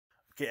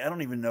Okay, I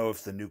don't even know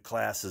if the new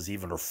classes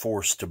even are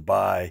forced to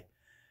buy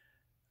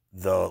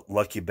the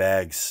lucky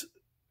bags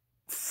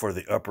for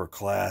the upper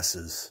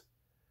classes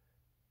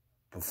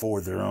before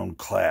their own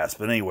class.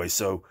 But anyway,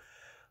 so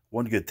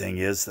one good thing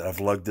is that I've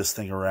lugged this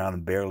thing around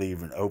and barely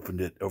even opened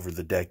it over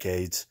the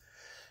decades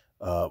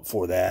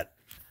for that.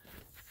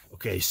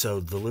 Okay, so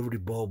the Liberty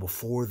Bowl,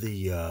 before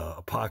the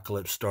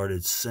apocalypse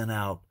started, sent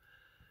out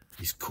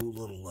these cool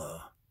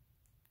little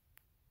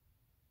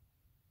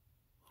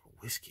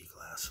whiskey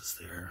glasses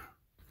there.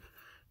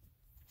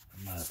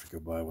 I might have to go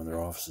by when their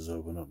offices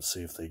open up and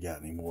see if they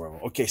got any more of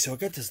them. Okay, so I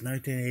got this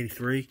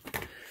 1983.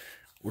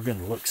 We're going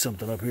to look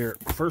something up here.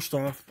 First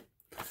off,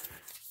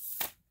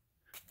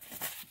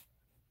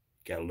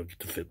 got to look at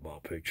the football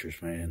pictures,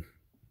 man.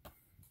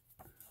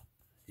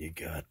 You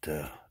got,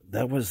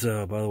 that was,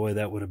 by the way,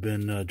 that would have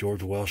been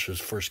George Welsh's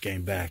first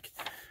game back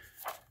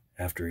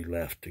after he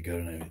left to go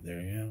to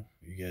there. You know,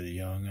 you got a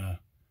young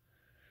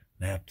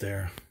nap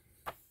there.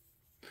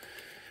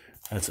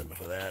 That's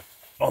enough of that.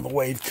 On the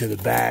way to the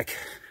back,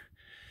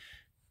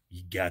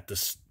 you got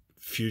the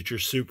future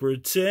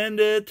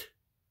superintendent.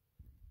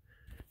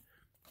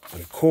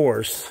 But of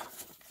course,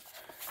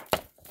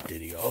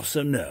 did he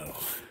also know?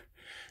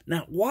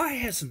 Now, why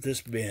hasn't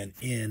this been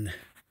in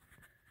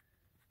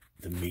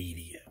the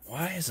media?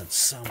 Why hasn't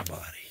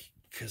somebody,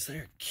 because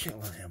they're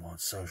killing him on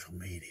social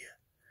media.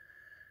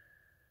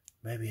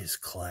 Maybe his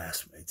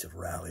classmates have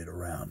rallied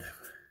around him.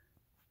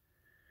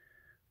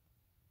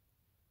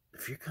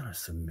 If you're going to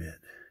submit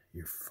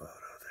your photo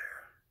there,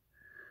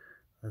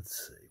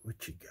 let's see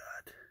what you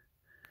got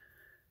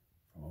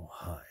from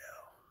Ohio.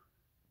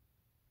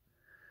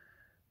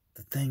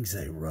 The things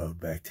they wrote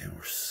back then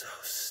were so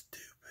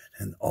stupid.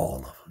 And all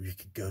of them. You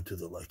could go to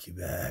the lucky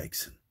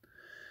bags. And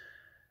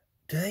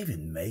do they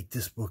even make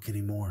this book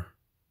anymore?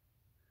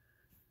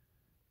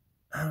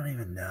 I don't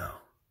even know.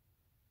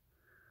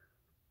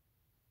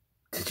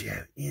 Did you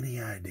have any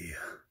idea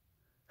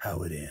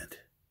how it ended?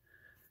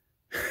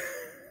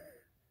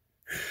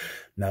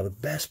 Now, the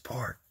best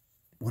part,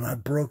 when I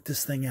broke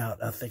this thing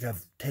out, I think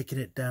I've taken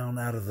it down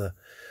out of the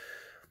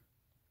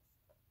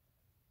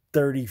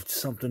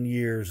 30-something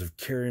years of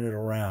carrying it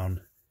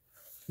around.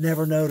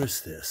 Never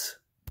noticed this.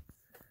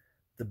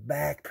 The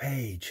back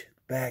page,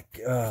 back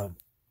of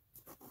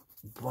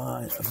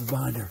the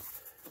binder.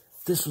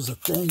 This was a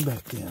thing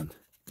back then.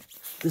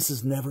 This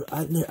is never,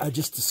 I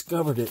just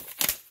discovered it.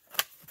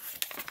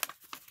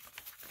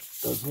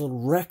 Those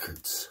little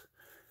records.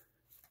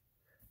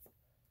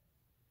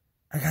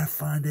 I gotta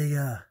find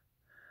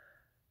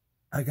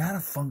I got a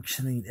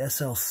functioning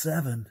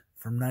SL7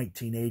 from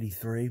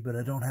 1983, but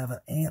I don't have an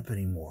amp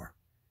anymore.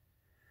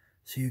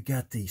 So you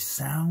got the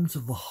Sounds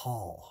of the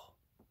Hall.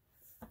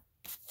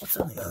 What's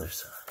on the other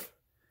side?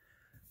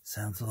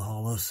 Sounds of the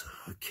Hall also.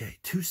 Okay,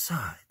 two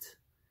sides.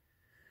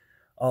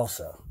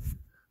 Also, I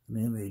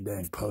need a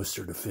dang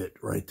poster to fit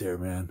right there,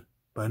 man.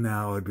 By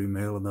now, I'd be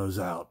mailing those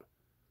out.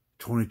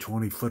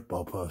 2020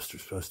 football poster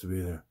supposed to be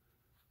there.